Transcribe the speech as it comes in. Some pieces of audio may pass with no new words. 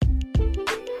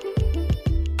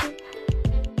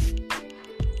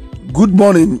Good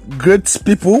morning, great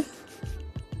people.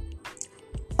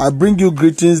 I bring you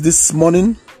greetings this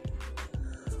morning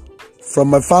from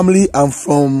my family and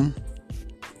from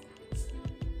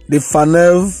the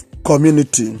Fanev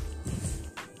community.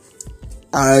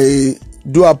 I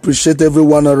do appreciate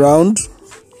everyone around.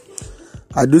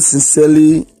 I do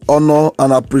sincerely honor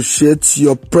and appreciate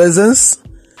your presence.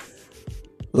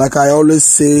 Like I always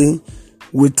say,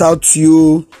 without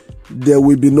you, there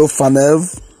will be no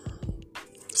Fanev.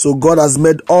 So God has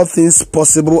made all things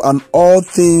possible and all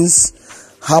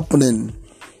things happening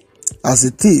as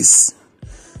it is.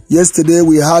 Yesterday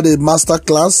we had a master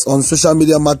class on social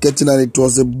media marketing and it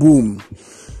was a boom.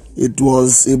 It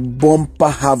was a bumper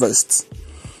harvest.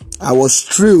 I was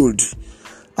thrilled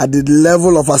at the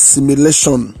level of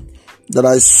assimilation that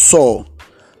I saw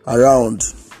around.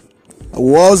 I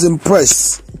was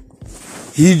impressed,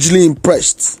 hugely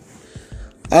impressed.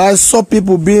 I saw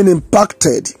people being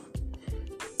impacted.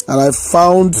 And I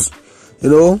found,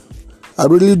 I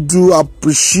really do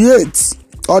appreciate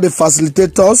all the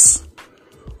facilitators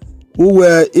who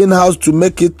were in-house to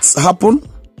make it happen.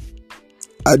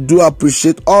 I do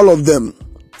appreciate all of them.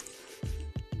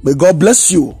 May God bless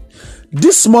you.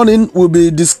 This morning we'll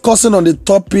be discussing on the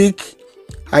topic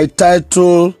I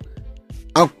titled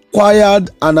Acquired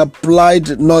and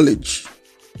Applied Knowledge.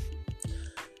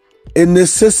 A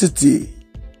necessity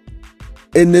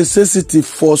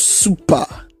for super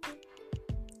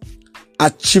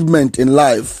achievement in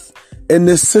life, a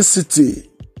necessity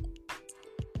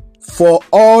for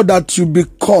all that you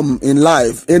become in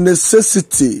life, a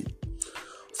necessity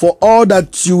for all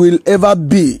that you will ever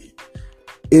be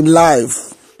in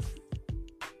life.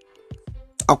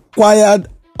 Acquired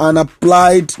and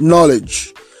applied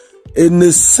knowledge, a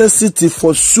necessity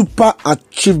for super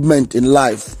achievement in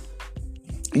life.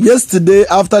 Yesterday,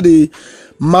 after the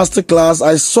masterclass,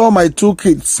 I saw my two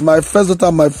kids, my first daughter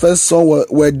and my first son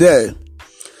were there.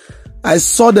 I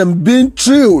saw them being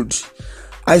thrilled.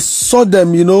 I saw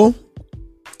them,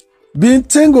 being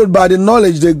tingled by the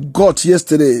knowledge they got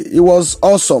yesterday. It was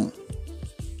awesome.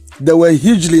 They were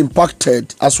hugely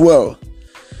impacted as well.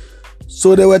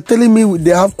 So they were telling me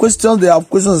they have questions.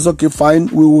 It's okay, fine.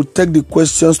 We will take the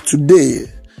questions today.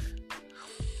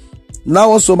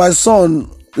 Now also my son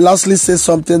lastly said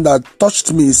something that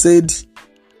touched me. He said,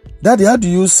 "Daddy, how do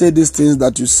you say these things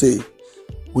that you say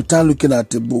without looking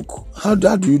at a book? How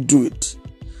do you do it?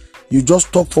 You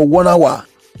just talk for 1 hour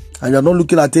and you're not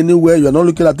looking at anywhere, you're not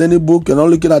looking at any book, you're not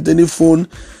looking at any phone,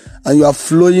 and you are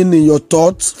flowing in your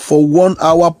thoughts for 1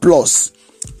 hour plus.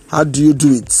 How do you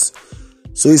do it?"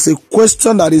 So it's a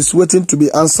question that is waiting to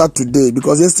be answered today,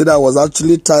 because yesterday I was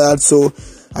actually tired, so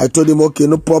I told him, okay,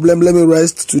 no problem, let me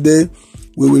rest. Today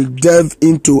we will delve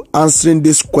into answering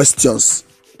these questions.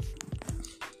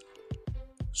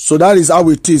 So that is how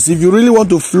it is. If you really want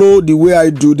to flow the way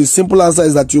I do, the simple answer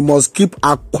is that you must keep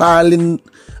acquiring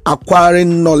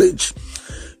knowledge.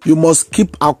 You must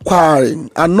keep acquiring,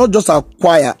 and not just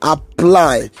acquire,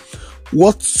 apply.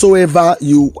 Whatsoever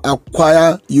you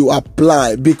acquire, you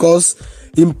apply, because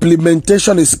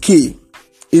implementation is key.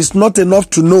 It's not enough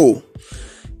to know.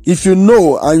 If you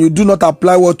know and you do not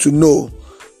apply what you know,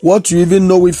 what you even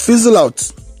know will fizzle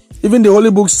out. Even the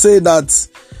Holy Book say that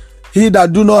he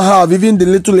that do not have, even the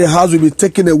little he has will be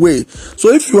taken away.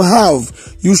 So if you have,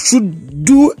 you should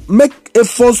make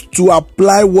efforts to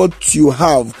apply what you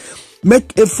have.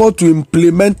 Make effort to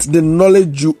implement the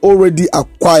knowledge you already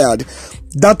acquired.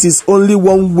 That is only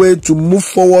one way to move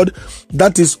forward.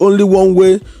 That is only one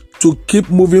way to keep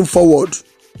moving forward.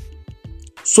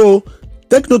 So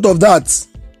take note of that.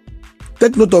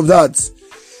 Take note of that.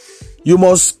 You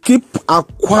must keep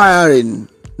acquiring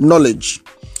knowledge.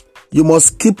 You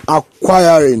must keep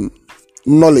acquiring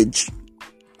knowledge.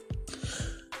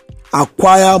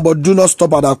 Acquire, but do not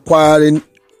stop at acquiring.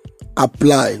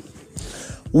 Apply.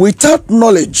 Without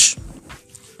knowledge,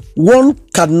 one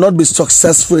cannot be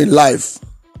successful in life.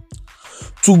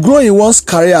 To grow in one's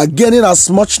career, gaining as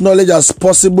much knowledge as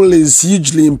possible is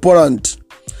hugely important.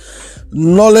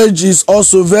 Knowledge is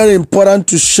also very important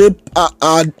to shape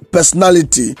our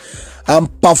personality and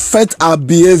perfect our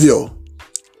behavior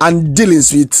and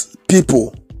dealings with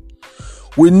people.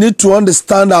 We need to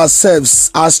understand ourselves,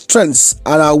 our strengths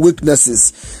and our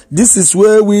weaknesses. This is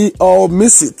where we all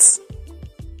miss it.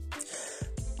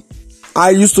 I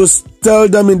used to tell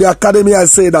them in the academy, I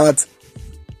say that,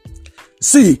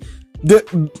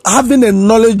 having a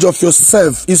knowledge of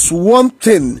yourself is one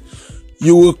thing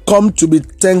you will come to be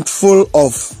thankful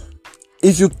of.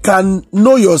 If you can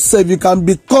know yourself, you can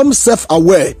become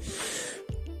self-aware.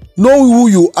 Know who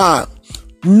you are.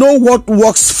 Know what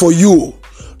works for you.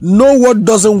 Know what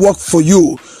doesn't work for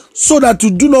you. so that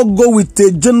you do not go with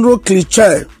a general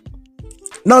cliche.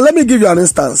 Now, let me give you an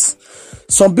instance.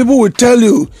 Some people will tell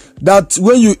you that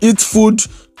when you eat food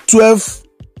 12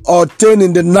 or 10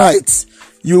 in the night,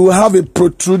 you will have a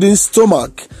protruding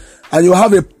stomach and you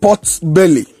have a pot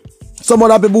belly. Some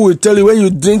other people will tell you when you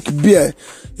drink beer,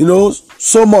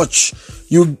 so much,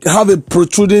 you have a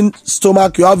protruding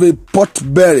stomach, you have a pot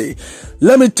belly.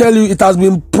 Let me tell you, it has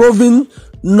been proven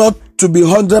not to be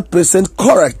 100%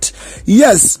 correct.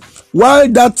 Yes, while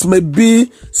that may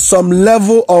be some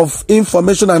level of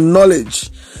information and knowledge,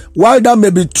 while that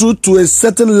may be true to a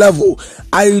certain level,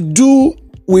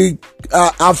 we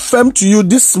affirm to you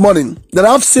this morning that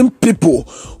I've seen people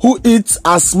who eat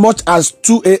as much as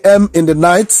 2 a.m. in the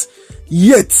night,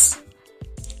 yet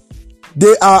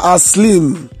they are as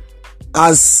slim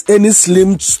as any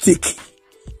slim stick.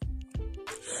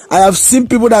 I have seen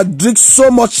people that drink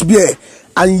so much beer,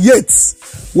 and yet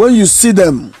when you see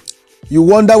them, you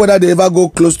wonder whether they ever go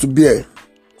close to beer.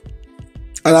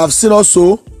 And I've seen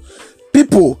also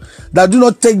people that do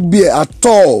not take beer at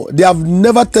all. They have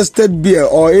never tasted beer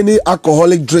or any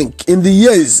alcoholic drink in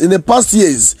the past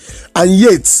years, and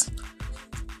yet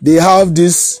they have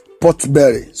this pot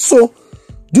belly. So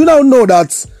do you now know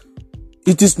that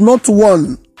it is not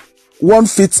one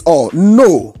fits all?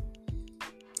 No.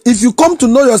 If you come to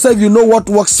know yourself, you know what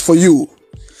works for you.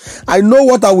 I know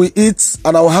what I will eat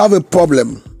and I will have a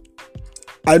problem.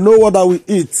 I know what I will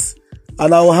eat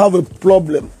and I will have a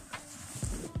problem.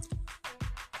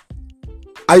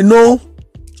 I know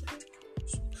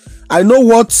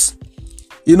what,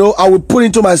 I will put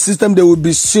into my system. There will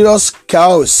be serious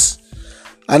chaos.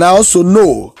 And I also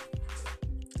know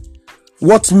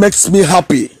what makes me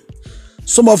happy.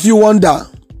 Some of you wonder,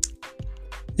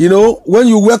 when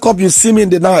you wake up, you see me in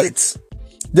the night.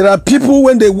 There are people,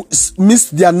 when they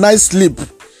miss their night sleep,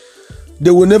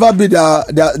 they will never be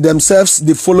themselves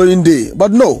the following day.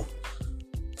 But no,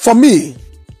 for me,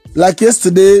 like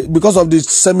yesterday, because of the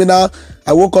seminar,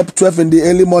 I woke up 12 in the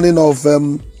early morning of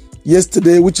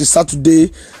yesterday, which is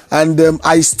Saturday, and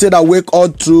I stayed awake all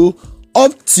through,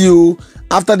 up till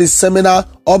after the seminar,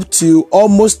 up till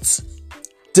almost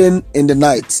 10 in the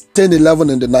night, 10, 11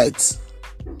 in the night.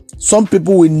 Some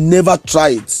people will never try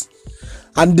it.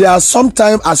 And there are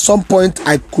sometimes, at some point,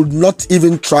 I could not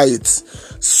even try it.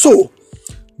 So,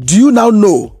 do you now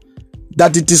know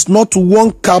that it is not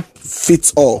one cap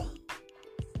fits all?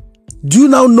 Do you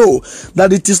now know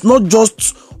that it is not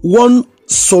just one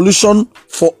solution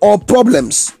for all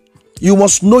problems? You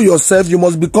must know yourself. You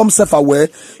must become self-aware.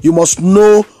 You must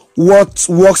know what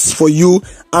works for you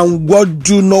and what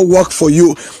do not work for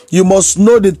you. You must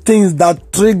know the things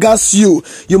that triggers you.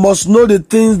 You must know the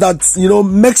things that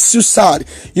makes you sad.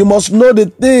 You must know the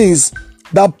things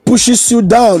that pushes you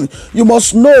down. You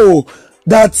must know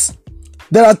that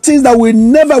there are things that will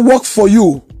never work for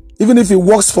you, even if it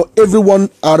works for everyone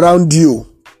around you.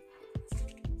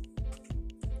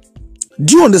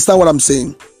 Do you understand what I'm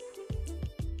saying?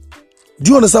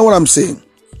 Do you understand what I'm saying?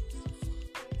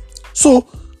 So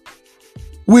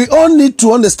we all need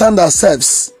to understand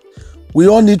ourselves. We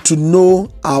all need to know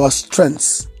our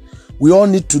strengths. We all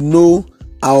need to know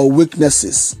our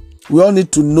weaknesses. We all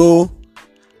need to know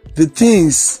the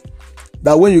things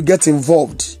that when you get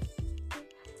involved,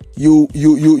 you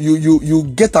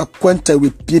get acquainted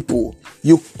with people.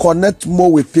 You connect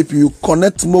more with people. You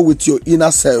connect more with your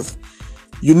inner self.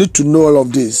 You need to know all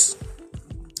of this.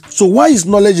 So why is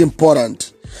knowledge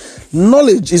important?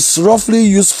 Knowledge is roughly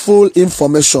useful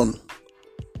information.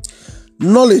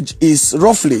 Knowledge is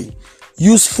roughly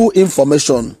useful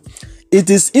information. It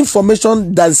is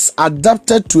information that's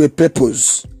adapted to a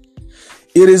purpose.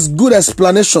 It is good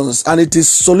explanations and it is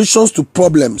solutions to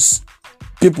problems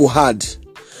people had.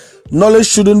 Knowledge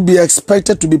shouldn't be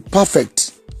expected to be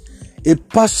perfect. A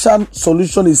partial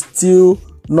solution is still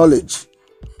knowledge,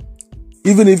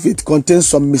 even if it contains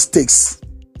some mistakes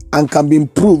and can be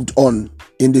improved on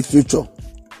in the future.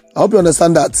 I hope you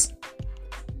understand that.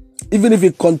 Even if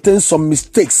it contains some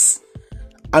mistakes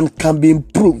and can be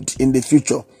improved in the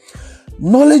future.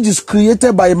 Knowledge is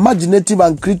created by imaginative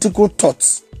and critical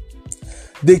thoughts.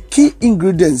 The key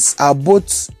ingredients are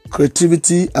both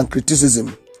creativity and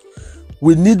criticism.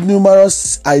 We need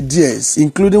numerous ideas,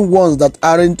 including ones that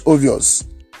aren't obvious,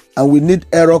 and we need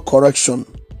error correction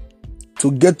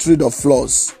to get rid of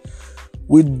flaws.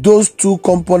 With those two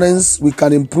components, we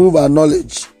can improve our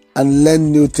knowledge and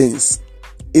learn new things.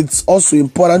 It's also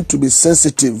important to be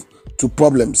sensitive to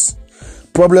problems.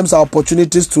 Problems are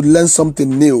opportunities to learn something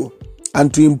new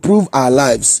and to improve our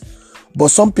lives. But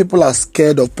some people are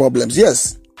scared of problems.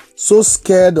 Yes, so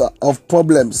scared of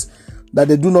problems that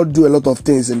they do not do a lot of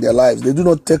things in their lives. They do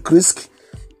not take risks.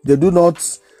 They do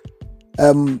not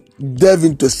delve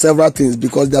into several things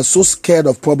because they are so scared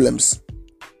of problems.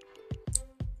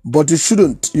 But you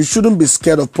shouldn't. You shouldn't be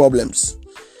scared of problems.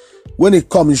 When it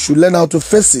comes, you should learn how to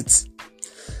face it.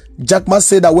 Jack Ma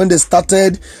said that when they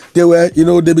started,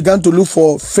 they began to look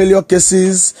for failure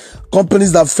cases,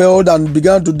 companies that failed, and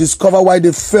began to discover why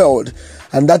they failed.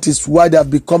 And that is why they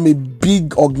have become a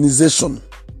big organization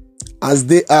as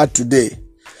they are today.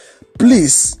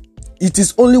 Please, it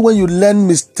is only when you learn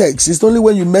mistakes, it's only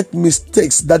when you make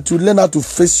mistakes that you learn how to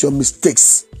face your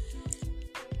mistakes.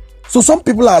 So some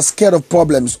people are scared of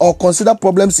problems or consider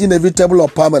problems inevitable or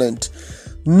permanent.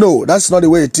 No, that's not the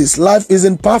way it is. Life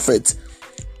isn't perfect.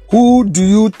 Who do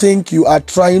you think you are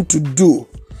trying to do?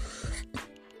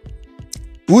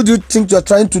 Who do you think you are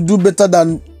trying to do better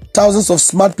than thousands of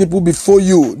smart people before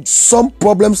you? Some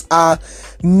problems are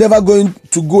never going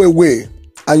to go away,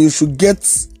 and you should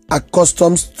get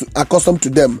accustomed to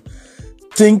them.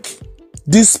 Think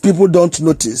these people don't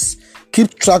notice.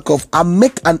 Keep track of and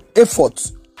make an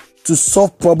effort to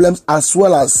solve problems as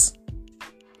well as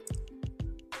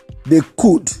they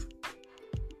could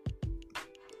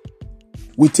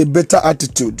with a better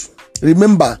attitude.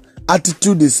 Remember,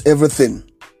 attitude is everything.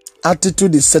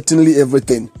 Attitude is certainly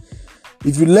everything.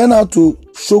 If you learn how to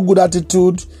show good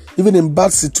attitude, even in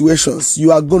bad situations,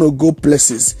 you are going to go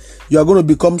places. You are going to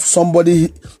become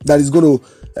somebody that is going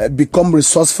to become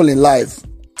resourceful in life.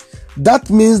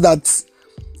 That means that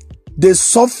they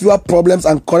solve fewer problems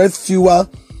and correct fewer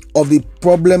of the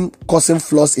problem-causing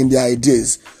flaws in their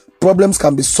ideas. Problems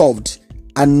can be solved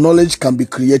and knowledge can be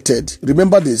created.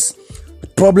 Remember this.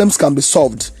 Problems can be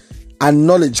solved and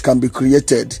knowledge can be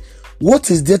created.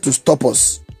 What is there to stop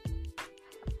us?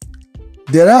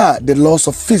 There are the laws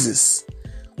of physics.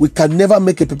 We can never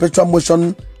make a perpetual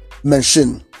motion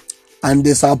machine, and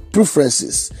there's our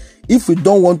preferences. If we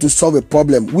don't want to solve a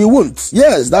problem, we won't.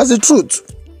 Yes, that's the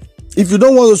truth. If you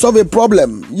don't want to solve a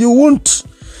problem, you won't.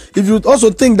 If you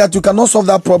also think that you cannot solve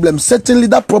that problem, certainly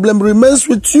that problem remains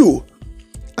with you.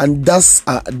 And that's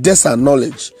our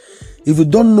knowledge. If we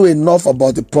don't know enough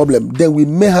about the problem, then we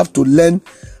may have to learn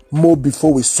more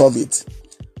before we solve it.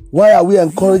 Why are we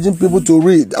encouraging people to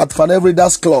read at Financial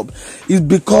Readers Club? It's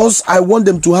because I want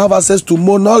them to have access to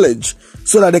more knowledge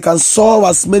so that they can solve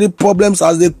as many problems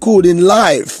as they could in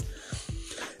life.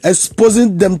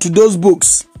 Exposing them to those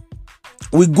books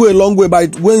will go a long way. By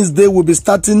Wednesday, we'll be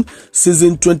starting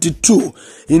season 22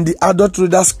 in the Adult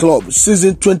Readers Club,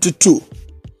 season 22.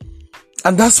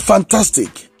 And that's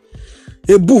fantastic.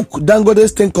 A book,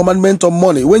 Dangote's 10 Commandments on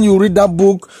Money. When you read that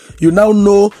book, you now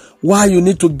know why you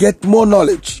need to get more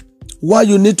knowledge. Why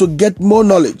you need to get more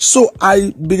knowledge. So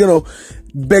I begin to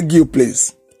beg you,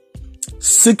 please.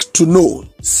 Seek to know.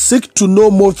 Seek to know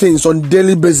more things on a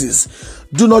daily basis.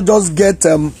 Do not just get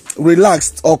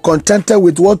relaxed or contented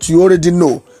with what you already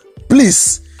know.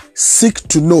 Please seek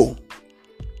to know.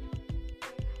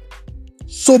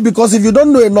 So because if you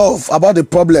don't know enough about the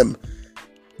problem,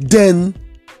 then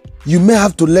you may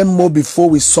have to learn more before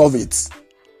we solve it.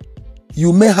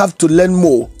 You may have to learn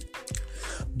more.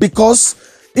 Because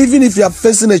even if you are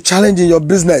facing a challenge in your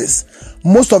business,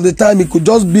 most of the time it could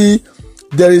just be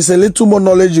there is a little more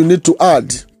knowledge you need to add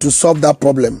to solve that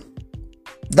problem.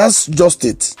 That's just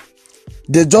it.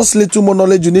 There's just little more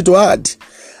knowledge you need to add.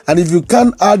 And if you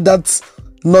can't add that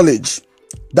knowledge,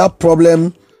 that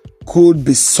problem could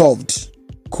be solved.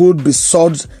 Could be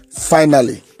solved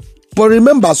finally. But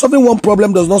remember, solving one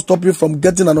problem does not stop you from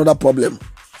getting another problem.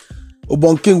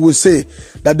 Obon King will say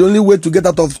that the only way to get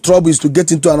out of trouble is to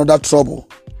get into another trouble.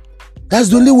 That's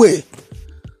the only way.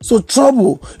 So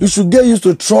trouble, you should get used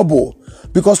to trouble,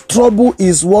 because trouble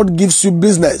is what gives you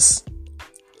business.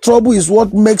 Trouble is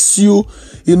what makes you,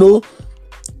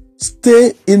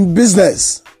 stay in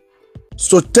business.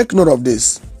 So take note of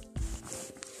this.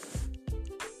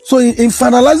 So in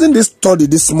finalizing this study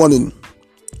this morning,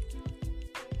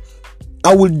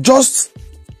 I will just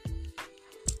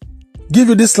give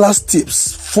you these last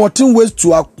tips. 14 ways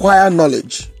to acquire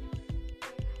knowledge.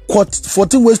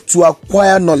 14 ways to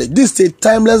acquire knowledge. This is a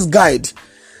timeless guide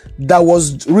that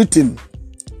was written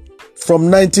from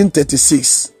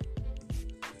 1936.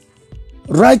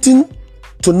 Writing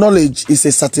to knowledge is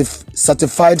a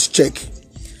certified check.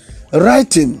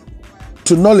 Writing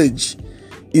to knowledge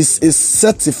is a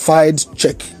certified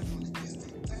check.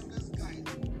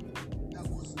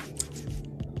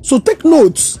 So take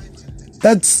notes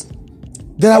that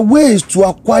there are ways to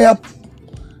acquire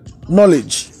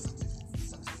knowledge.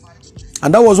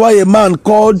 And that was why a man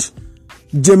called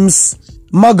James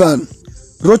Morgan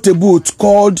wrote a book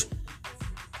called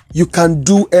You Can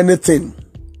Do Anything.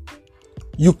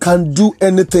 You can do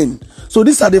anything. So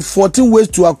these are the 14 ways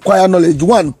to acquire knowledge.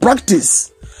 1,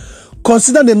 practice.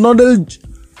 Consider the knowledge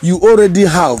you already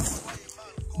have.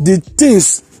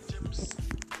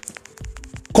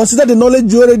 Consider the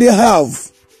knowledge you already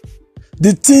have.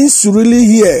 The things you really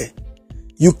hear,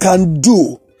 you can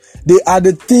do. They are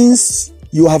the things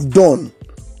you have done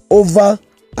over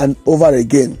and over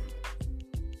again.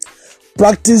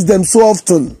 Practice them so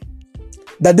often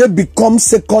that they become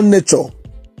second nature.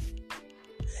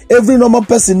 Every normal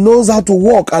person knows how to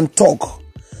walk and talk,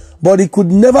 but he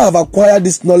could never have acquired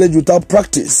this knowledge without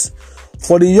practice.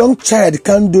 For the young child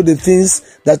can't do the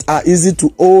things that are easy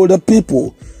to older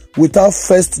people without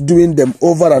first doing them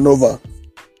over and over.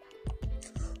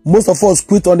 Most of us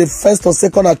quit on the first or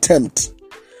second attempt.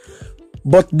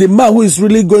 But the man who is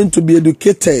really going to be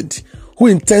educated, who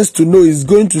intends to know, is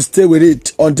going to stay with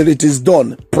it until it is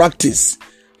done. Practice.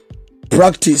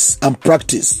 Practice and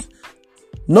practice.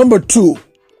 Number 2,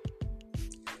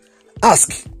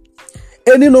 ask.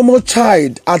 Any normal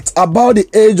child at about the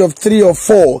age of 3 or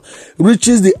 4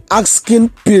 reaches the asking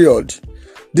period,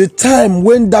 the time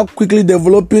when that quickly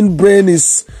developing brain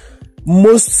is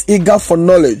most eager for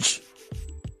knowledge.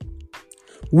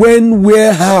 When,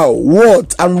 where, how,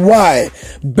 what, and why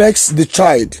begs the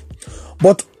child.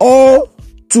 But all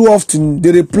too often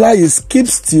the reply is keep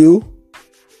still,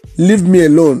 leave me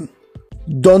alone,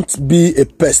 don't be a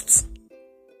pest.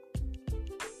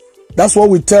 That's what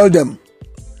we tell them.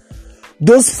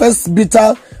 Those first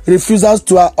bitter refusals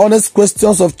to our honest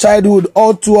questions of childhood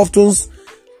all too often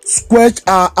squelch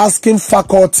our asking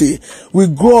faculty. We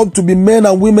grow up to be men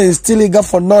and women still eager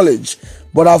for knowledge,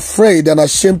 but afraid and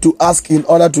ashamed to ask in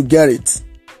order to get it.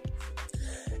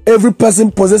 Every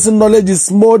person possessing knowledge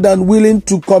is more than willing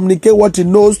to communicate what he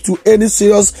knows to any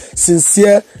serious,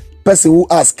 sincere person who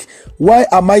asks. Why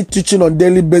am I teaching on a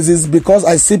daily basis? Because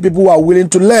I see people who are willing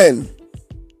to learn.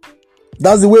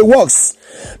 That's the way it works.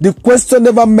 The question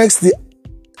never makes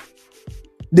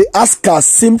the asker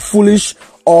seem foolish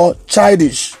or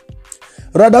childish.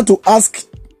 Rather, to ask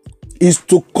is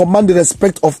to command the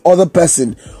respect of other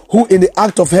person who in the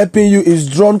act of helping you is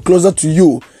drawn closer to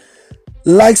you,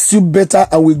 likes you better,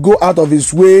 and will go out of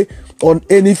his way on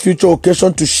any future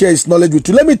occasion to share his knowledge with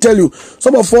you. Let me tell you,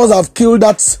 some of us have killed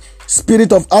that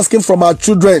spirit of asking from our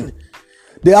children.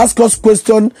 They ask us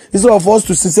questions, instead of us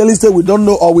to sincerely say we don't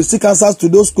know or we seek answers to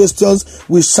those questions,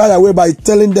 we shy away by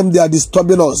telling them they are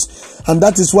disturbing us. And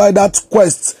that is why that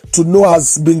quest to know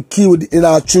has been killed in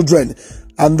our children.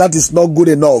 And that is not good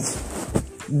enough.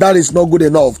 That is not good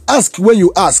enough. Ask when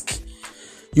you ask.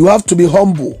 You have to be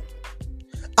humble.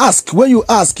 Ask when you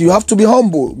ask. You have to be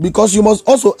humble, because you must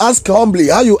also ask humbly.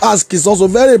 How you ask is also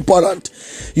very important.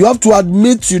 You have to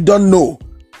admit you don't know.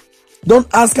 Don't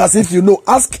ask as if you know.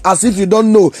 Ask as if you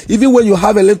don't know, even when you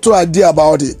have a little idea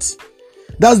about it.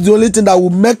 That's the only thing that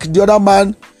will make the other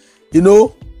man,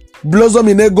 blossom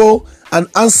in ego and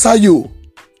answer you.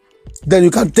 Then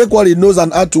you can take what he knows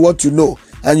and add to what you know,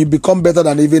 and you become better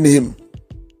than even him.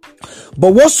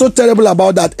 But what's so terrible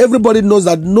about that? Everybody knows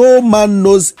that no man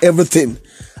knows everything.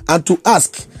 And to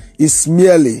ask is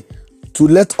merely to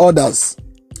let others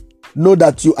know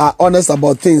that you are honest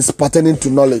about things pertaining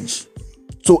to knowledge.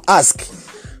 So ask.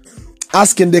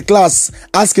 Ask in the class.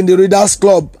 Ask in the readers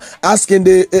club. Ask in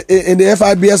the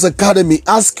FIBS academy.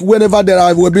 Ask whenever there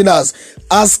are webinars.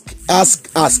 Ask, ask,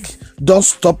 ask. Don't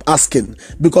stop asking,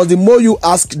 because the more you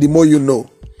ask, the more you know.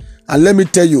 And let me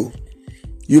tell you,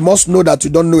 you must know that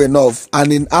you don't know enough,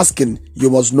 and in asking,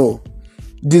 you must know.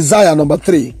 Desire, number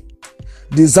 3.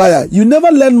 Desire. You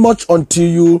never learn much until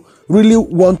you really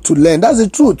want to learn. That's the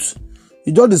truth.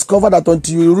 You just discover that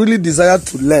until you really desire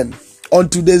to learn,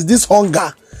 until there's this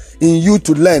hunger in you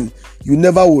to learn, you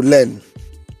never will learn.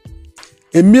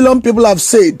 A million people have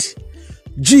said,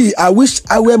 gee, I wish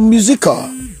I were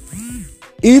musical.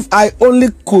 If I only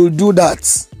could do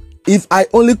that. If I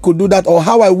only could do that, or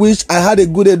how I wish I had a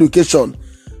good education.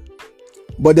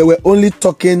 But they were only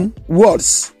talking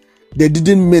words. They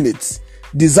didn't mean it.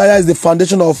 Desire is the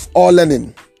foundation of all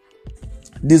learning.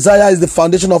 Desire is the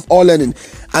foundation of all learning.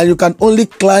 And you can only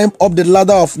climb up the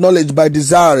ladder of knowledge by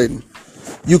desiring.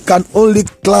 You can only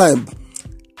climb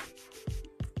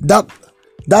that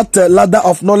ladder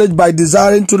of knowledge by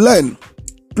desiring to learn.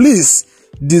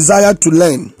 Please, desire to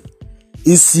learn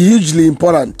is hugely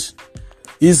important.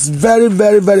 It's very,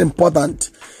 very, very important.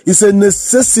 It's a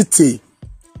necessity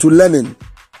to learning.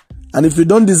 And if you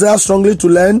don't desire strongly to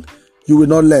learn, you will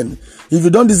not learn. If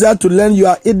you don't desire to learn, you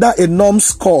are either a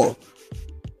numbskull,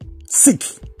 sick,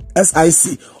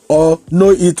 S-I-C, or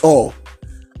know it all.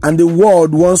 And the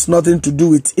world wants nothing to do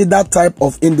with either type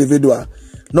of individual.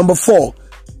 Number 4,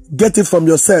 get it from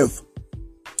yourself.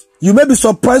 You may be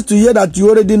surprised to hear that you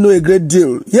already know a great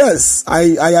deal. Yes,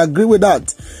 I agree with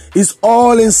that. It's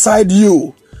all inside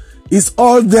you. It's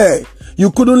all there.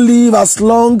 You couldn't live as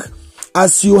long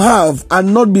as you have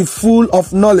and not be full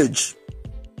of knowledge.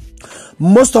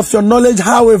 Most of your knowledge,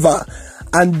 however,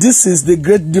 and this is the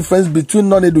great difference between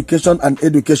non-education and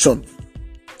education,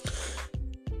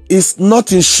 is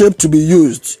not in shape to be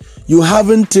used. You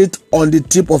haven't it on the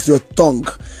tip of your tongue.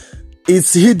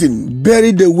 It's hidden,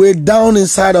 buried away down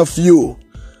inside of you.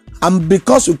 And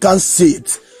because you can't see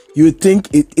it, you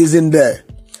think it isn't there.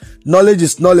 Knowledge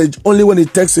is knowledge only when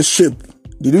it takes a shape.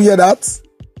 Did you hear that?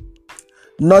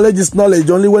 Knowledge is knowledge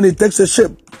only when it takes a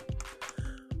shape.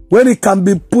 When it can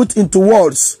be put into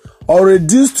words or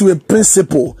reduced to a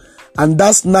principle, and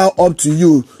that's now up to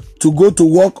you to go to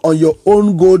work on your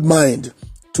own gold mine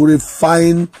to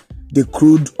refine the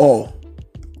crude ore.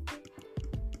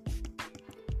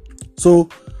 So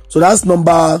that's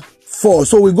number 4.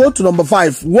 So we go to number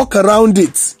 5. Walk around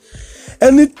it.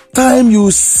 Anytime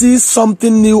you see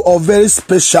something new or very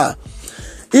special,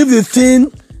 if the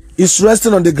thing is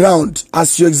resting on the ground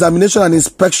as your examination and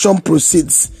inspection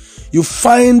proceeds, you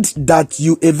find that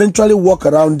you eventually walk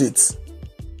around it.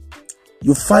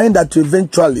 You find that you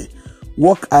eventually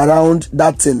walk around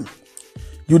that thing.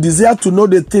 You desire to know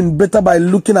the thing better by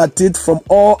looking at it from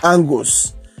all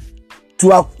angles.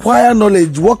 To acquire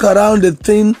knowledge, walk around the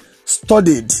thing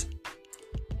studied.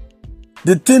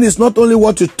 The thing is not only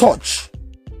what you touch,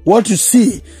 what you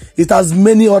see. It has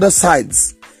many other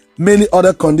sides, many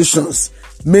other conditions,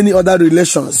 many other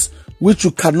relations, which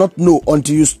you cannot know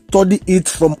until you study it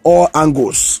from all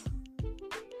angles.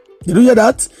 Did you hear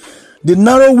that? The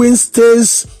narrow wind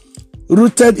stays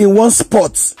rooted in one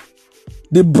spot.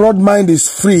 The broad mind is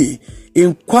free,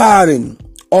 inquiring,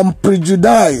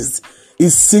 unprejudiced. It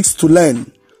seeks to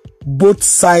learn both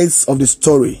sides of the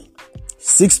story.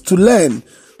 Seeks to learn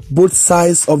both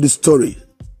sides of the story.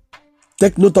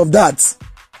 Take note of that.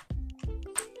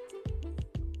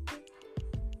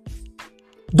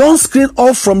 Don't screen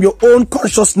off from your own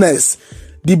consciousness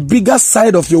the bigger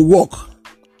side of your work.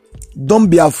 Don't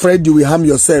be afraid you will harm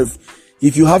yourself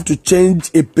if you have to change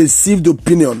a perceived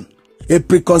opinion, a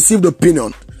preconceived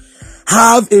opinion.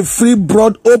 Have a free,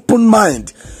 broad, open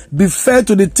mind. Be fair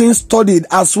to the things studied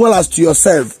as well as to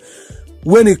yourself.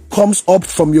 When it comes up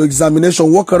from your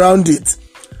examination, walk around it.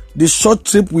 The short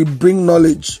trip will bring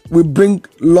knowledge, will bring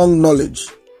long knowledge.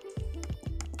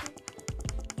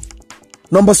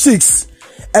 Number 6,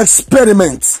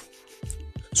 experiment.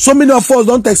 So many of us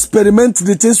don't experiment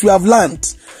the things we have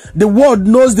learned. The world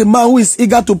knows the man who is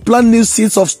eager to plant new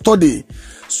seeds of study,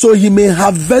 so he may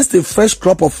harvest a fresh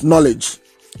crop of knowledge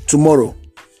tomorrow.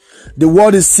 The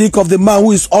world is sick of the man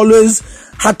who is always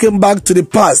harking back to the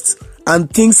past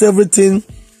and thinks everything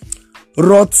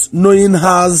rot, knowing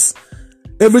has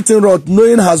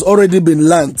already been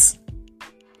learnt.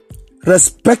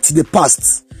 Respect the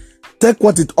past. Take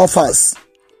what it offers,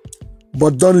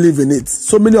 but don't live in it.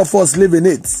 So many of us live in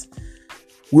it.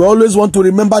 We always want to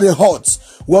remember the hurts.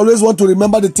 We always want to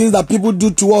remember the things that people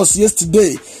do to us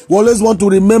yesterday. We always want to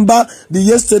remember the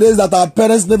yesterdays that our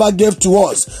parents never gave to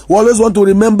us. We always want to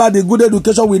remember the good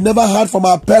education we never had from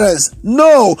our parents.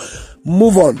 No!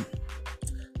 Move on.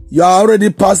 You are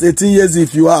already past 18 years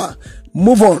if you are.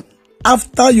 Move on.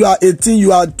 After you are 18,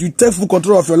 you take full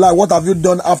control of your life. What have you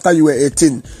done after you were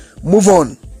 18? Move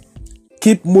on.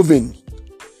 Keep moving.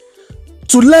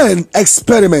 To learn,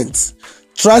 experiment.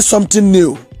 Try something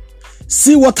new.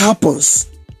 See what happens.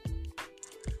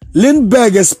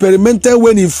 Lindbergh experimented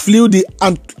when he flew the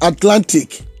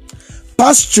Atlantic.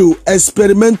 Pasteur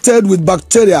experimented with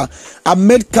bacteria and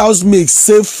made cow's milk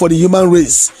safe for the human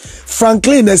race.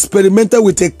 Franklin experimented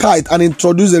with a kite and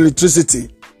introduced electricity.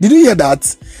 Did you hear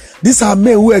that? These are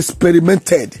men who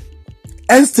experimented.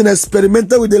 Einstein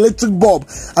experimented with the electric bulb,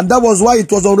 and that was why it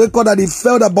was on record that he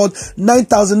failed about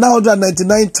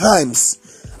 9,999 times.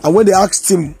 And when they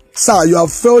asked him, "Sir, you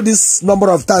have failed this number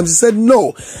of times," he said,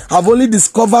 "No, I've only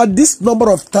discovered this number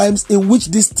of times in which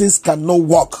these things cannot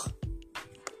work."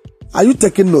 Are you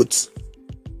taking notes?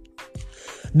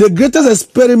 The greatest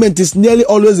experiment is nearly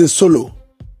always a solo.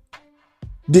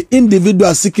 The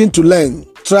individual seeking to learn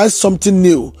tries something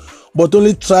new, but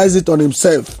only tries it on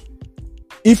himself.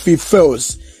 If he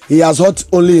fails, he has hurt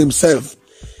only himself.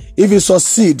 If he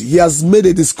succeeds, he has made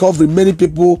a discovery many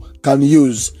people can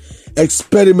use.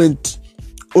 Experiment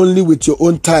only with your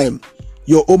own time,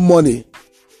 your own money,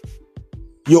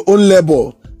 your own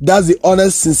labor. That's the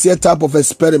honest, sincere type of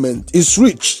experiment. It's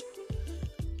rich.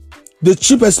 The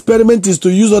cheap experiment is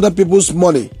to use other people's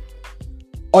money,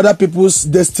 other people's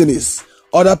destinies,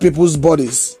 other people's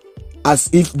bodies, as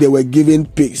if they were giving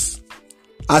pigs.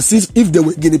 As if they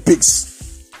were guinea pigs.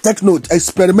 Take note,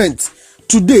 experiment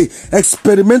today,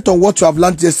 experiment on what you have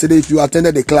learned yesterday if you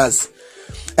attended the class.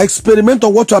 Experiment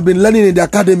on what you have been learning in the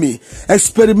academy.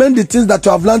 Experiment the things that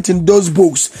you have learned in those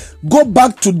books. Go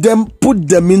back to them, put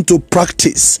them into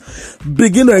practice.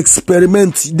 Begin to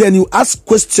experiment. Then you ask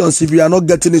questions if you are not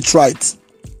getting it right.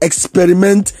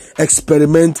 Experiment,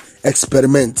 experiment,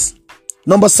 experiment.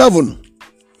 Number 7,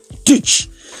 teach.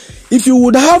 If you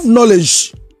would have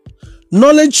knowledge,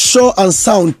 sure and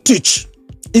sound, teach.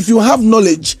 If you have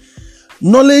knowledge,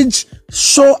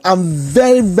 sure and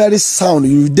very, very sound,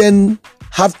 you then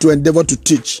have to endeavor to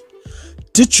teach.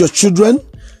 Teach your children,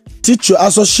 teach your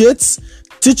associates,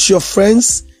 teach your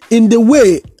friends. In the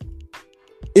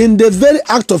very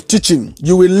act of teaching,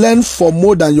 you will learn for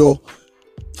more than your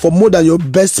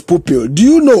best pupil. Do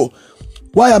you know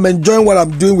why I'm enjoying what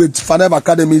I'm doing with Fanev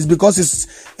Academy? Is because it's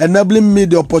enabling me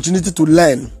the opportunity to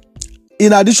learn.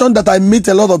 In addition that I meet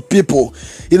a lot of people,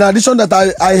 in addition that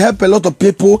I help a lot of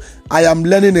people, I am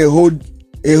learning a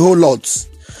whole lot.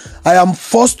 I am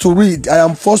forced to read, I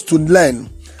am forced to learn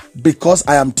because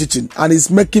I am teaching, and it's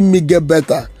making me get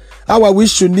better. How I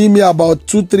wish you knew me about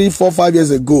 2, 3, 4, 5 years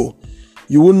ago.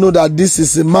 You will know that this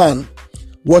is a man,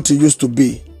 what he used to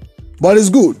be. But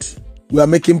it's good. We are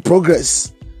making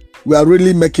progress. We are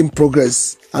really making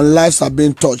progress, and lives are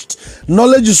being touched.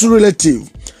 Knowledge is relative.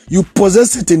 You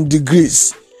possess it in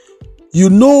degrees.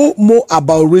 You know more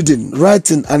about reading,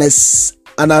 writing, and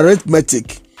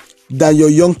arithmetic than your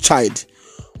young child.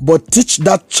 But teach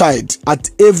that child at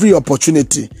every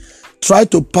opportunity. Try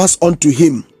to pass on to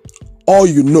him all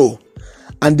you know.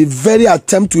 And the very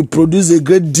attempt will produce a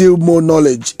great deal more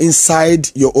knowledge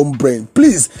inside your own brain.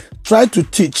 Please try to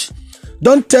teach.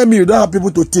 Don't tell me you don't have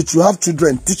people to teach. You have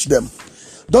children, teach them.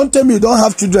 Don't tell me you don't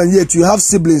have children yet. You have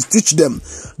siblings, teach them.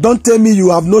 Don't tell me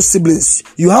you have no siblings.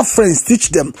 You have friends, teach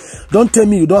them. Don't tell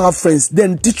me you don't have friends.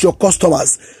 Then teach your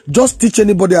customers. Just teach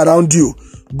anybody around you.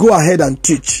 Go ahead and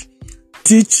teach.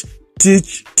 Teach,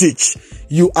 teach, teach.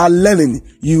 You are learning.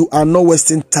 You are not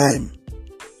wasting time.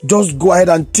 Just go ahead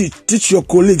and teach. Teach your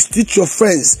colleagues. Teach your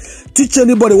friends. Teach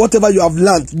anybody whatever you have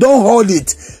learned. Don't hold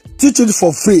it. Teach it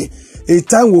for free. A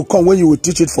time will come when you will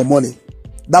teach it for money.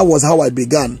 That was how I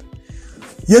began.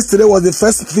 Yesterday was the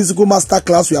first physical master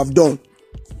class we have done.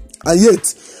 And yet,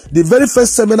 the very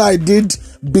first seminar I did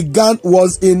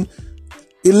was in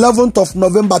 11th of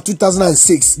November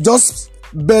 2006. Just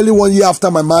barely 1 year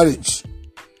after my marriage.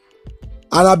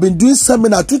 And I've been doing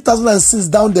seminar 2006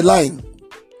 down the line.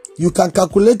 You can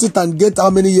calculate it and get how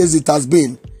many years it has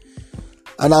been.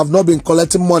 And I've not been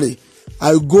collecting money.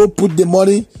 I go put the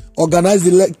money, organize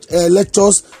the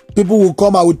lectures. People will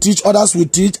come, I will teach, others will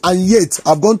teach. And yet,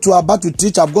 I've gone to Aba to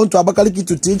teach. I've gone to Abakaliki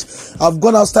to teach. I've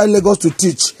gone outside Lagos to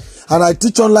teach. And I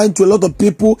teach online to a lot of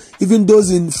people, even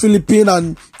those in Philippines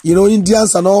and,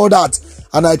 Indians and all that.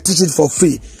 And I teach it for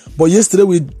free. But yesterday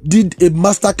we did a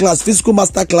physical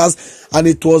master class, and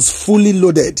it was fully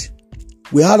loaded.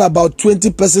 We had about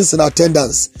 20 persons in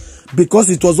attendance because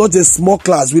it was not a small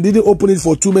class. We didn't open it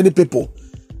for too many people,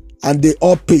 and they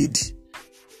all paid.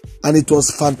 And it was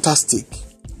fantastic.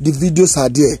 The videos are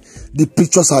there. The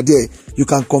pictures are there. You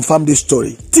can confirm this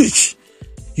story. Teach.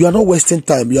 You are not wasting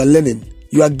time. You are learning.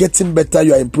 You are getting better.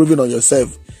 You are improving on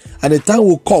yourself. And a time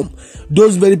will come,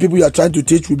 those very people you are trying to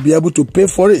teach will be able to pay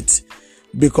for it,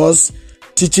 because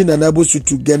teaching enables you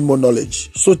to gain more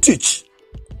knowledge. So teach.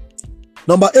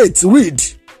 Number 8, read.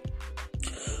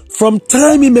 From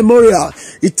time immemorial,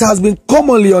 it has been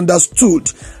commonly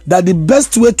understood that the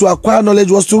best way to acquire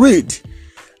knowledge was to read.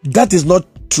 That is not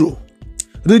true.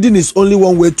 Reading is only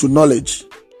one way to knowledge,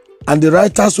 and the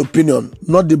writer's opinion,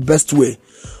 not the best way.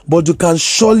 But you can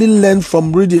surely learn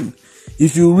from reading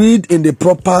if you read in the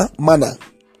proper manner.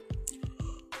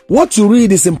 What you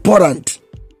read is important,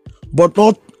 but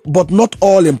not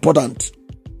all important.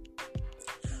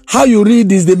 How you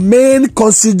read is the main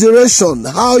consideration.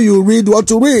 How you read what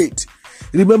you read.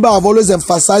 Remember, I've always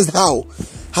emphasized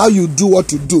how you do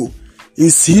what you do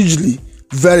is hugely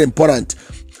very important.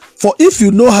 For if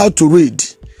you know how to read,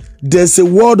 there's a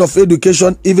world of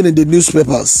education even in the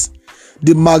newspapers,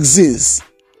 the magazines,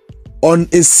 on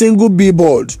a single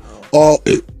billboard or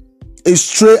a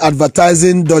stray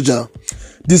advertising dodger.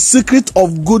 The secret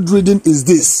of good reading is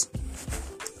this: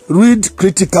 read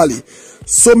critically.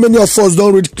 So many of us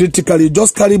don't read critically.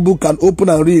 Just carry book and open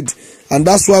and read, and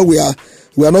that's why we are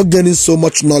not gaining so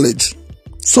much knowledge.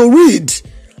 So read,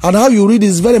 and how you read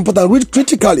is very important. Read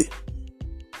critically.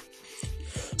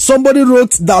 Somebody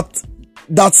wrote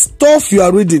that stuff you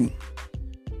are reading.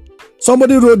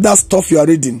 Somebody wrote that stuff you are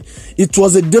reading. It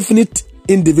was a definite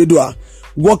individual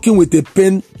working with a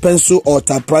pen, pencil, or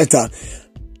typewriter.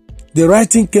 The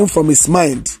writing came from his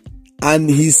mind and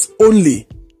his only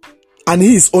and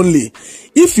he is only.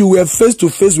 If you were face to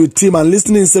face with him and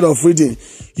listening instead of reading,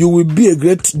 you will be a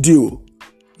great deal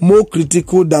more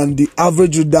critical than the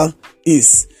average reader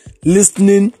is.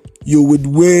 Listening, you would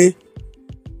weigh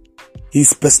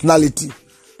his personality.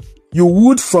 You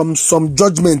would form some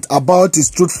judgment about his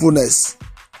truthfulness.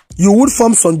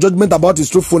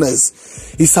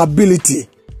 His ability.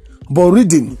 But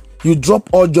reading, you drop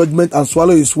all judgment and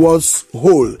swallow his words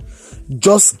whole,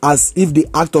 just as if the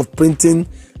act of printing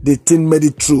the thing made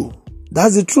it true.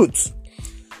 That's the truth.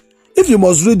 If you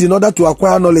must read in order to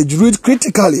acquire knowledge, read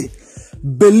critically.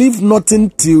 Believe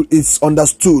nothing till it's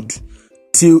understood,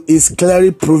 till it's clearly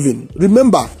proven.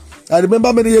 I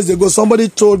remember many years ago, somebody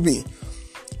told me,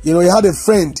 he had a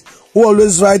friend who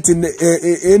always writes in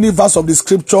any verse of the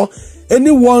scripture,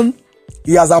 anyone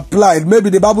he has applied,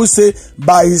 maybe the Bible say,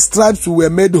 by his stripes we were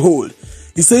made whole.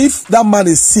 He said, if that man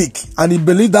is sick and he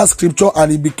believed that scripture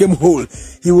and he became whole,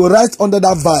 he will write under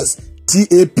that verse,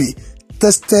 TAP,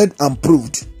 tested and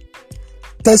proved.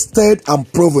 Tested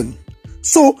and proven.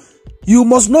 So, you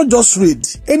must not just read.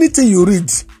 Anything you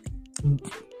read,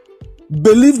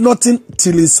 believe nothing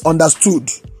till it's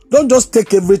understood. Don't just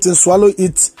take everything, swallow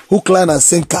it, hook, line, and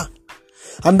sinker.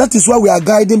 And that is why we are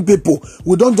guiding people.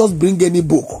 We don't just bring any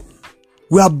book.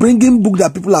 We are bringing book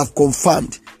that people have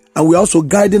confirmed. And we are also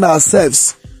guiding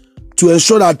ourselves to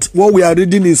ensure that what we are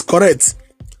reading is correct.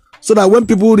 So that when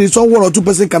people read, some one or two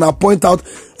person can point out,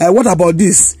 what about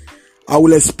this? I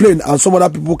will explain, and some other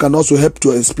people can also help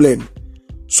to explain.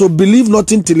 So believe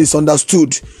nothing till it's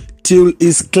understood, till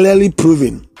it's clearly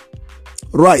proven.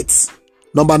 Right.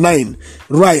 Number 9,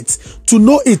 write. To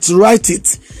know it, write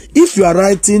it. If you are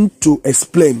writing to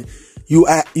explain, you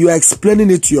are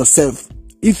explaining it to yourself.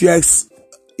 If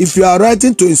you are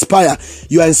writing to inspire,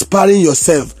 you are inspiring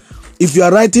yourself. If you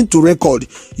are writing to record,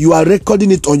 you are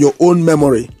recording it on your own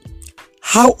memory.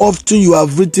 How often you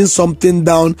have written something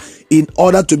down in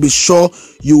order to be sure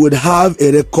you would have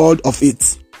a record of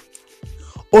it,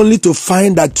 only to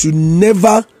find that you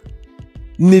never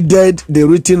needed the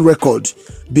written record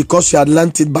because you had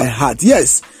learnt it by heart.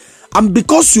 Yes, and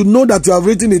because you know that you have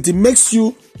written it, it makes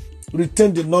you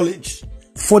retain the knowledge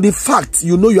for the fact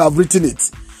you know you have written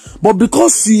it. But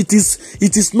because it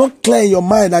is not clear in your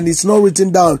mind and it's not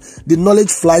written down, the knowledge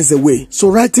flies away. So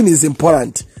writing is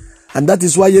important. And that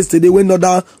is why yesterday when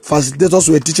other facilitators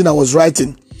were teaching, I was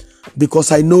writing,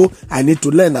 because I know I need to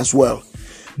learn as well.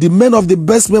 The men of the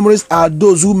best memories are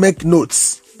those who make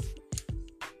notes,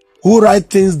 who write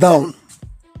things down.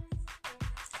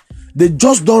 They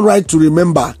just don't write to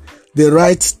remember, they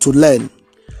write to learn.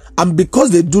 And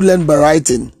because they do learn by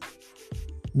writing,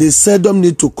 they seldom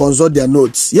need to consult their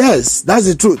notes. Yes, that's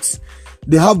the truth.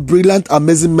 They have brilliant,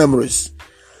 amazing memories.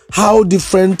 How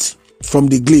different from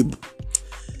the glib.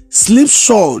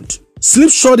 Slipshod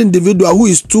individual who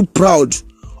is too proud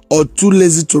or too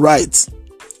lazy to write,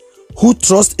 who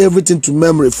trusts everything to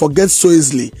memory, forgets so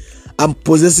easily, and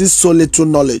possesses so little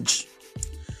knowledge.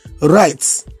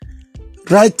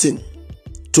 Writing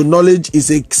to knowledge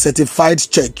is a certified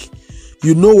check.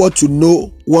 You know what you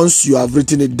know once you have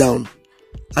written it down.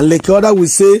 And like other will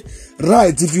say,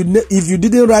 write. If you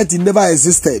didn't write, it never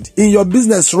existed. In your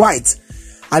business, write.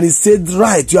 And he said,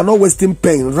 write. You are not wasting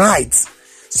pen. Write.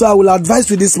 So I will advise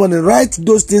you this morning, write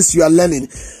those things you are learning.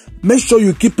 Make sure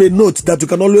you keep a note that you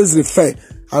can always refer.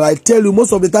 And I tell you,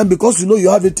 most of the time, because you know you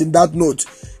have it in that note,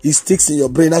 it sticks in your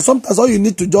brain. And sometimes all you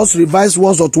need to just revise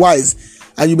once or twice,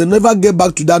 and you may never get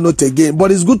back to that note again.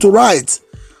 But it's good to write,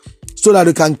 so that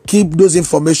you can keep those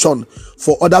information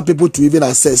for other people to even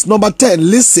access. Number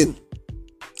 10, listen.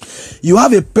 You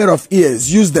have a pair of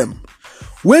ears, use them.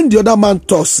 When the other man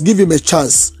talks, give him a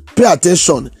chance. Pay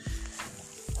attention.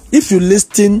 If you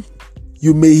listen,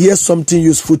 you may hear something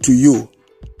useful to you.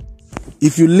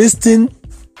 If you listen,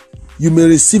 you may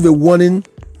receive a warning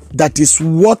that is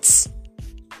worth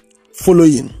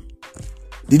following.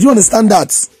 Did you understand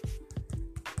that?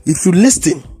 If you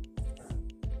listen,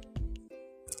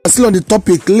 still on the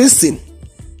topic, listen.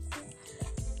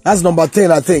 That's number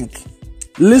 10, I think.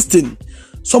 Listen.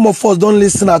 Some of us don't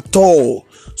listen at all.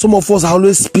 Some of us are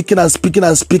always speaking and speaking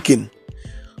and speaking.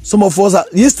 Some of us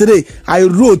yesterday, I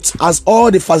wrote as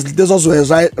all the facilitators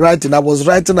were writing. I was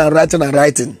writing and writing and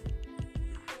writing.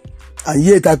 And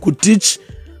yet I could teach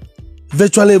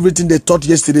virtually everything they taught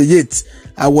yesterday. Yet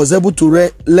I was able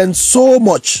to learn so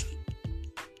much.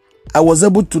 I was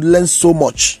able to learn so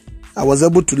much.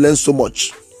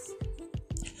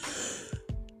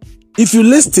 If you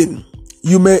listen,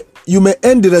 you may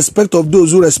earn the respect of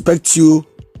those who respect you.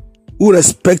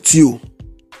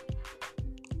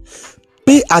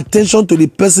 Pay attention to the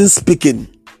person speaking.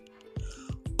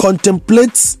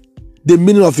 Contemplate the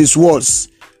meaning of his words.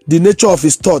 the nature of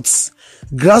his thoughts.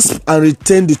 Grasp and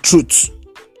retain the truth.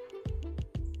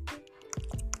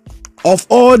 Of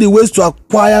all the ways to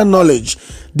acquire knowledge,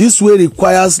 this way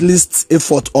requires least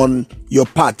effort on your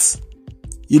part.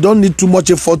 You don't need too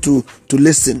much effort to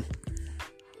listen.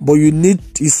 But you need,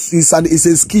 it's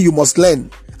a skill you must learn,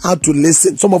 how to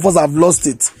listen. Some of us have lost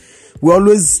it. We're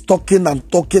always talking and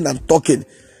talking and talking.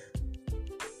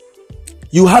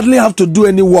 You hardly have to do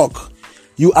any work.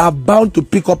 You are bound to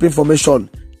pick up information.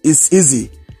 It's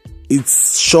easy.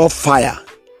 It's surefire.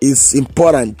 It's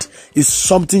important. It's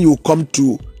something you come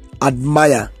to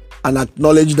admire and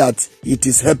acknowledge that it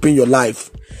is helping your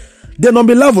life. Then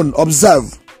number 11,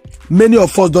 observe. Many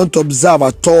of us don't observe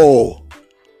at all.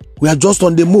 We are just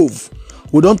on the move.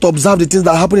 We don't observe the things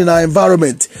that happen in our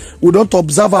environment. We don't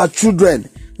observe our children.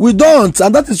 We don't.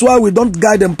 And that is why we don't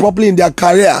guide them properly in their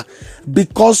career.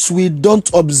 Because we don't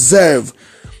observe.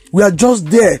 We are just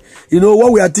there. You know,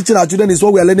 what we are teaching our children is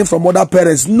what we are learning from other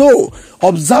parents. No.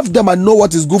 Observe them and know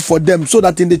what is good for them, so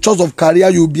that in the choice of career,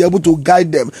 you will be able to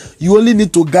guide them. You only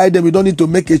need to guide them. You don't need to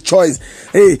make a choice.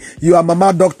 Hey, you are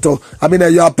mama doctor. I mean,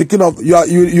 you are picking up, you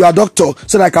are doctor,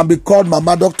 so that I can be called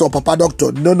mama doctor or papa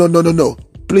doctor. No.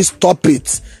 Please stop it.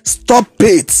 Stop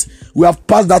it. We have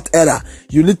passed that era.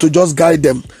 You need to just guide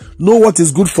them. Know what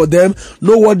is good for them.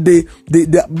 Know what they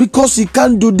because you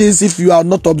can't do this if you are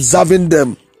not observing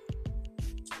them.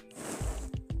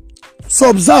 So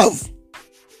observe.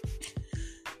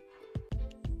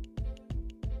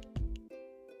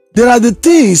 There are the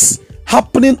things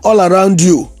happening all around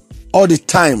you all the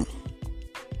time.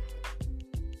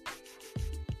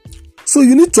 So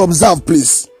you need to observe,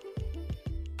 please.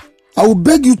 I will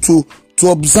beg you to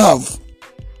observe.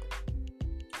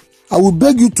 I will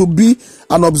beg you to be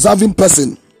an observing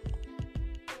person.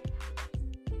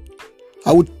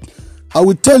 I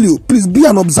will tell you, please be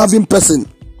an observing person.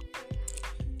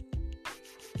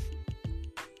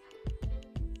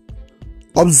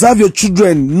 Observe your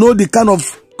children. Know the kind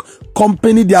of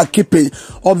company they are keeping.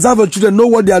 Observe your children. Know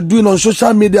what they are doing on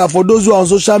social media. For those who are on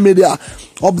social media,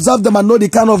 observe them and know the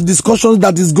kind of discussions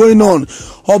that is going on.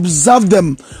 Observe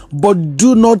them, but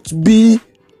do not be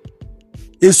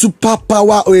a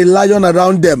superpower or a lion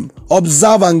around them.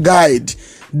 Observe and guide.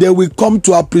 They will come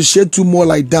to appreciate you more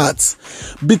like that.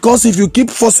 Because if you keep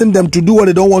forcing them to do what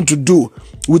they don't want to do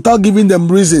without giving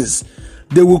them reasons,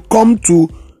 they will come to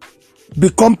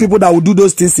become people that will do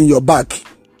those things in your back.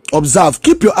 Observe.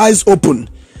 Keep your eyes open.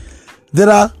 There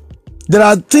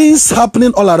are things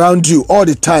happening all around you all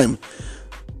the time.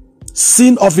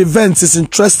 Scene of events is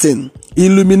interesting,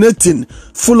 illuminating,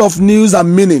 full of news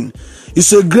and meaning.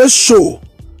 It's a great show,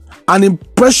 an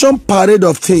impression parade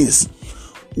of things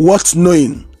worth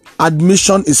knowing.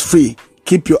 Admission is free.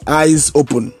 Keep your eyes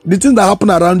open. The things that happen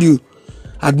around you,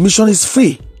 admission is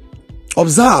free.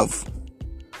 Observe.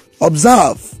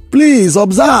 Observe. Please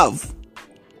observe.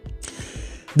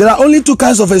 There are only two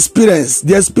kinds of experience: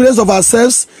 the experience of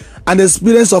ourselves and the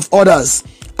experience of others.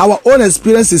 Our own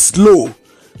experience is slow,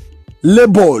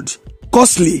 labored,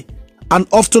 costly, and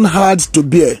often hard to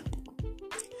bear.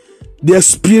 The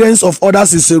experience of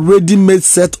others is a ready-made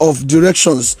set of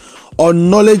directions on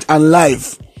knowledge and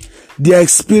life. Their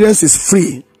experience is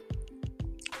free.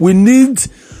 We need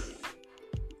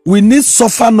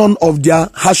suffer none of their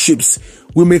hardships.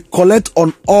 We may collect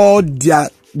on all their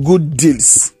good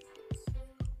deeds.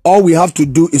 All we have to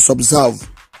do is observe.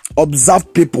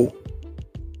 Observe people.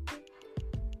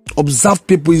 Observe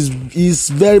people is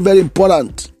very, very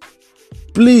important.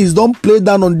 Please don't play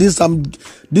down on this.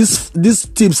 These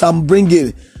tips I'm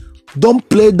bringing. Don't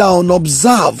play down.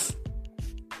 Observe.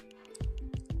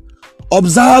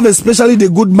 Observe, especially the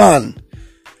good man,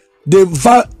 the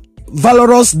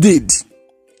valorous deed.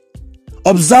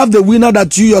 Observe the winner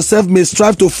that you yourself may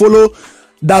strive to follow,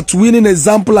 that winning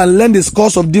example, and learn the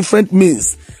scores of different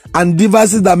means and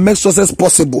devices that make success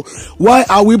possible. Why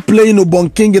are we playing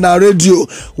Ubon King in our radio?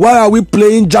 Why are we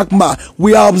playing Jack Ma?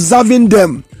 We are observing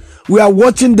them. We are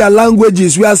watching their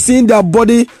languages. We are seeing their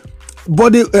body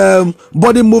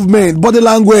movement, body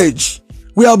language.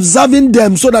 We are observing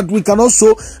them so that we can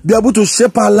also be able to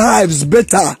shape our lives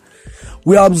better.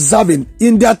 We are observing.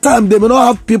 In their time, they may not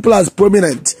have people as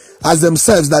prominent as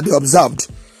themselves that they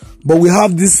observed. But we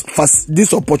have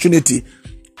this opportunity.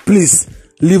 Please,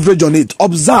 leverage on it.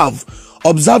 Observe.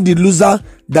 Observe the loser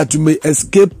that you may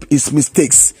escape his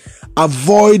mistakes.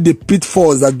 Avoid the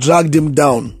pitfalls that dragged him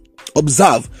down.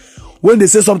 Observe. When they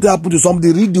say something happened to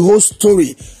somebody, read the whole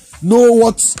story. Know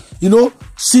what,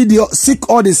 seek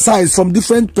all the signs from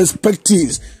different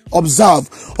perspectives. Observe.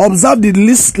 Observe the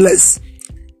listless,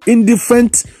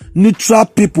 indifferent, neutral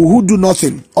people who do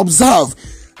nothing. Observe.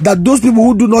 that those people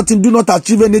who do nothing do not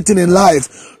achieve anything in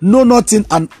life, know nothing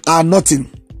and are nothing.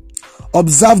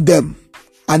 Observe them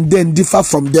and then differ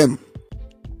from them.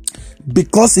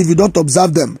 Because if you don't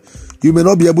observe them, you may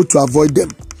not be able to avoid them.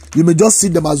 You may just see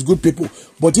them as good people.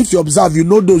 But if you observe, you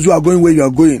know those who are going where you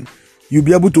are going. You'll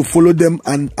be able to follow them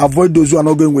and avoid those who are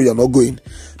not going where you're not going.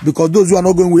 Because those who are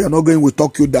not going where you're not going will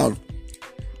talk you down.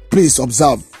 Please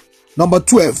observe. Number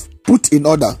 12, put in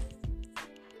order.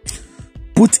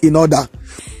 Put in order.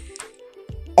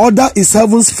 Order is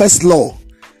heaven's first law.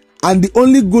 And the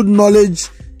only good knowledge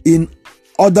in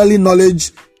orderly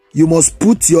knowledge, you must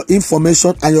put your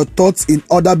information and your thoughts in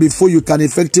order before you can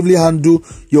effectively handle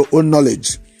your own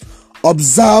knowledge.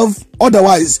 Observe,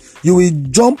 otherwise you will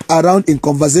jump around in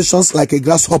conversations like a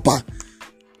grasshopper.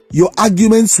 Your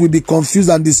arguments will be confused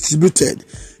and distributed.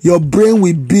 Your brain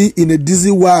will be in a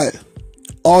dizzy whirl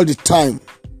all the time.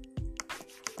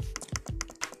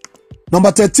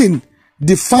 Number 13,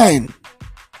 define.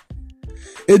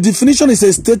 A definition is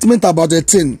a statement about a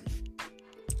thing,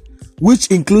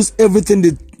 which includes everything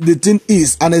the thing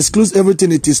is and excludes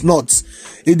everything it is not.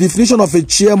 A definition of a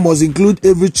chair must include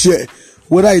every chair,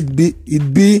 whether it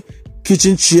be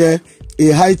kitchen chair,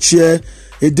 a high chair,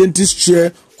 a dentist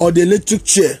chair, or the electric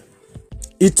chair.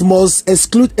 It must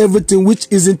exclude everything which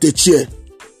isn't a chair,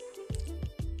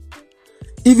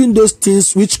 even those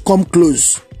things which come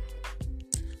close,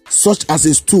 such as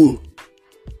a stool,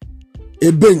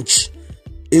 a bench,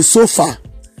 a sofa.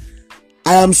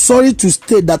 I am sorry to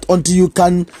state that until you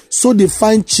can so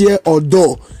define chair or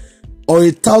door or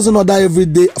 1,000 other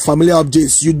everyday familiar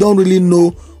objects, you don't really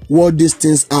know what these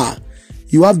things are.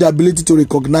 You have the ability to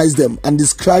recognize them and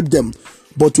describe them,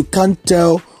 but you can't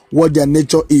tell what their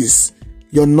nature is.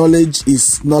 Your knowledge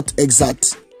is not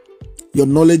exact. Your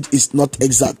knowledge is not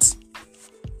exact.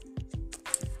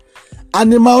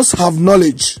 Animals have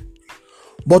knowledge,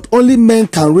 but only men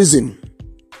can reason.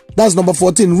 That's number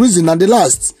 14, reason. And the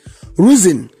last,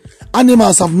 reason.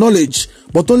 Animals have knowledge,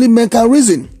 but only men can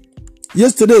reason.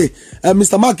 Yesterday,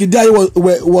 Mr. Mark Idai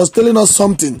was telling us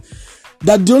something,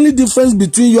 that the only difference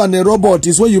between you and a robot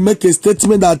is when you make a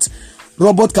statement that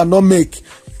robot cannot make.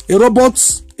 A robot,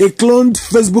 a cloned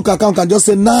Facebook account can just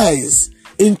say, nice,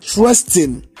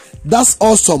 interesting, that's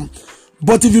awesome.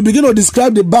 But if you begin to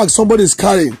describe the bag somebody is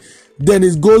carrying, then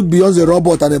it goes beyond a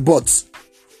robot and a bot.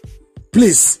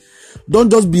 Please,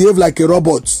 don't just behave like a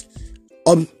robot.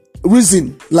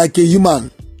 Reason like a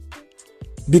human.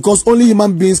 Because only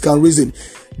human beings can reason.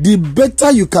 The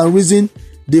better you can reason,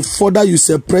 the further you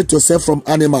separate yourself from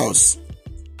animals.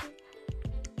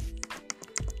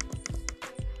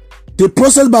 The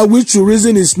process by which you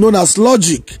reason is known as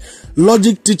logic.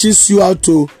 Logic teaches you how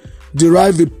to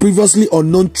derive a previously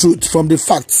unknown truth from the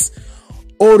facts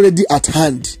already at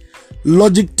hand.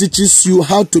 Logic teaches you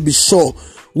how to be sure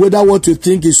whether what you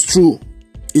think is true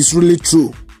is really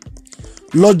true.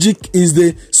 Logic is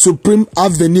the supreme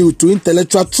avenue to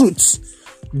intellectual truths.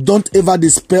 Don't ever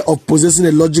despair of possessing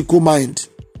a logical mind.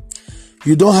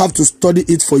 You don't have to study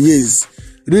it for years.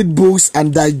 Read books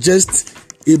and digest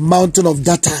a mountain of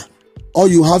data. All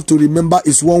you have to remember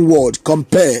is one word: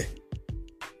 compare.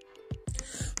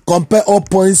 Compare all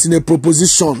points in a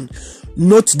proposition.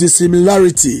 Note the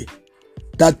similarity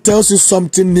that tells you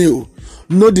something new.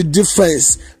 Know the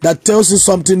difference that tells you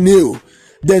something new.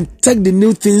 Then take the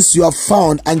new things you have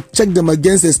found and check them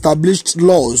against established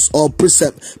laws or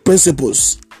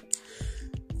principles.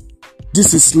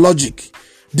 This is logic.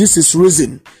 This is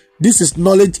reason. This is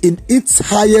knowledge in its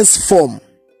highest form.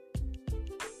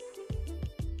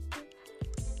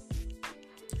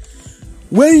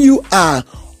 When you are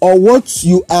or what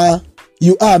you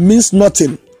are means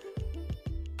nothing.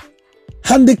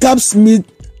 Handicaps mean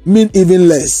even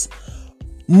less.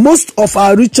 Most of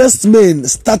our richest men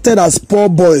started as poor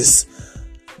boys.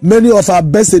 Many of our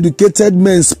best educated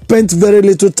men spent very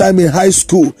little time in high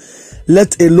school,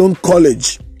 let alone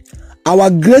college. Our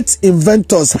great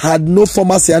inventors had no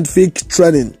formal scientific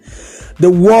training. The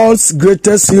world's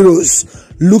greatest heroes,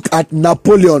 look at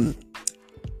Napoleon,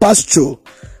 Pasteur,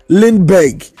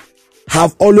 Lindbergh,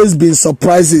 have always been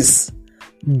surprises,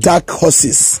 dark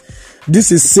horses.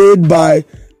 This is said by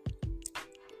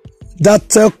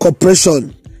Dattel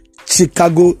Corporation,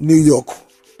 Chicago, New York.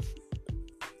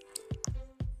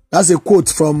 That's a quote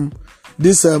from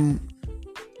this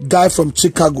guy from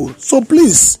Chicago. So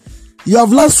please, you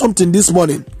have learned something this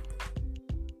morning.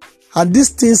 And these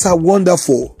things are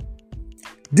wonderful.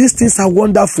 These things are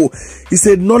wonderful. He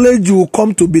said, knowledge you will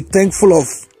come to be thankful of.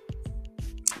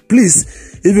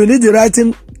 Please, if you need the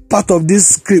writing part of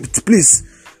this script, please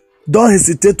don't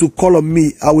hesitate to call on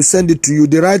me. I will send it to you.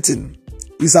 The writing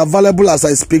is available as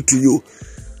I speak to you.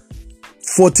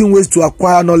 14 ways to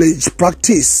acquire knowledge.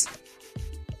 Practice.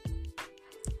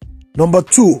 Number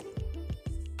 2,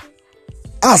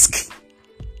 ask.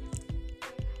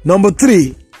 Number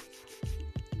 3,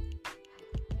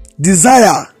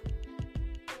 desire.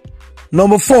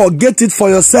 Number 4, get it for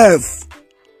yourself.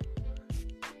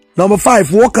 Number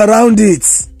 5, walk around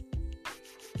it.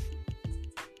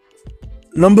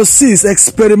 Number 6,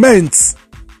 experiment.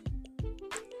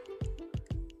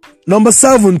 Number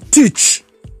 7, teach.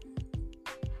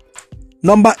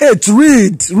 Number 8,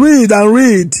 read and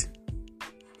read.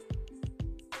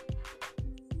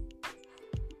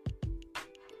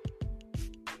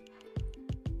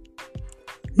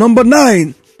 Number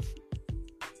 9,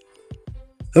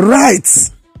 write.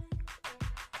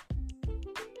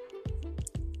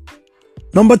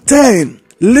 Number 10,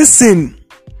 listen.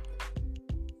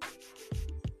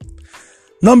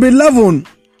 Number 11,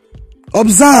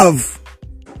 observe.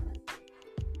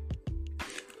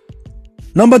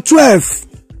 Number 12,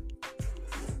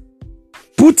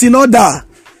 put in order.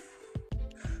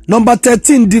 Number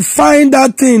 13, define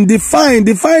that thing. Define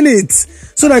it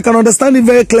so that I can understand it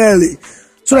very clearly,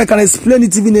 so that I can explain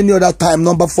it even any other time.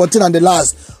 Number 14 and the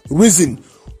last, reason.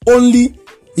 Only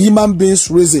human beings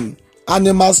reason.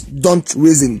 Animals don't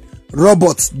reason.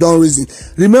 Robots don't reason.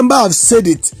 Remember, I've said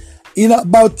it. In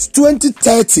about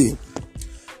 2030,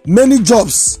 many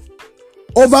jobs,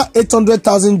 over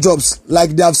 800,000 jobs, like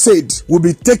they have said, will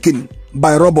be taken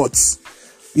by robots.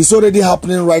 It's already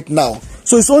happening right now.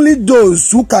 So it's only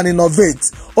those who can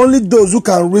innovate, only those who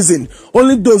can reason,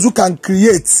 only those who can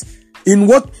create in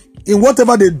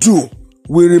whatever they do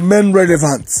will remain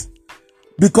relevant.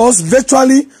 Because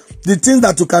virtually the things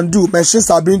that you can do, machines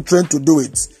are being trained to do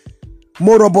it.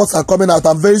 More robots are coming out,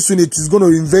 and very soon it is going to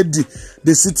invade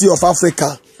the city of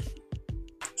Africa.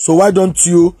 So why don't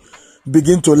you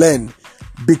begin to learn?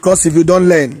 Because if you don't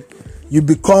learn, you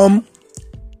become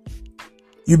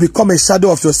a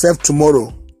shadow of yourself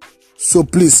tomorrow. So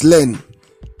please learn.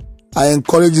 I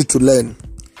encourage you to learn.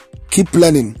 Keep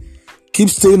learning. Keep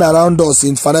staying around us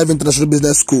in Fanav International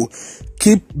Business School.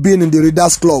 Keep being in the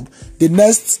Readers Club. The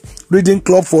next reading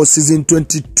club for season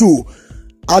 22,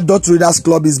 Adult Readers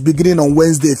Club, is beginning on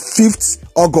Wednesday, 5th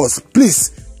August.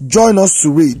 Please join us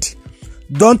to read.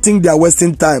 Don't think they are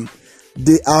wasting time.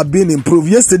 They are being improved.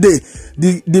 Yesterday,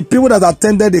 the people that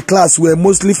attended the class were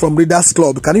mostly from Readers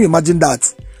Club. Can you imagine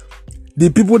that? The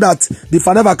people the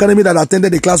Fanav Academy that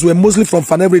attended the class were mostly from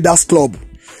Fanav Readers Club.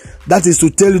 That is to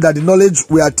tell you that the knowledge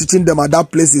we are teaching them at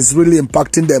that place is really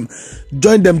impacting them.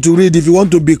 Join them to read if you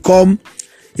want to become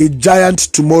a giant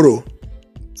tomorrow.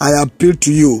 I appeal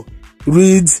to you.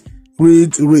 Read.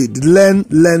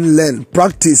 Learn.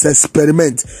 Practice,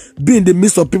 experiment. Be in the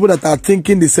midst of people that are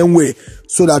thinking the same way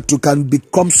so that you can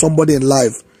become somebody in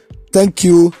life. Thank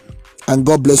you and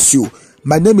God bless you.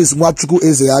 My name is Nwachukwu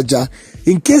Ezeaja.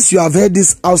 In case you have heard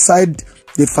this outside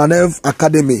the Fanav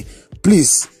Academy,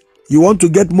 please, you want to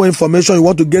get more information, you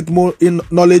want to get more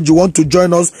knowledge, you want to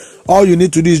join us, all you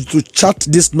need to do is to chat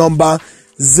this number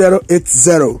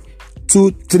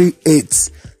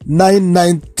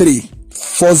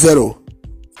 080-238-99340.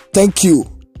 Thank you.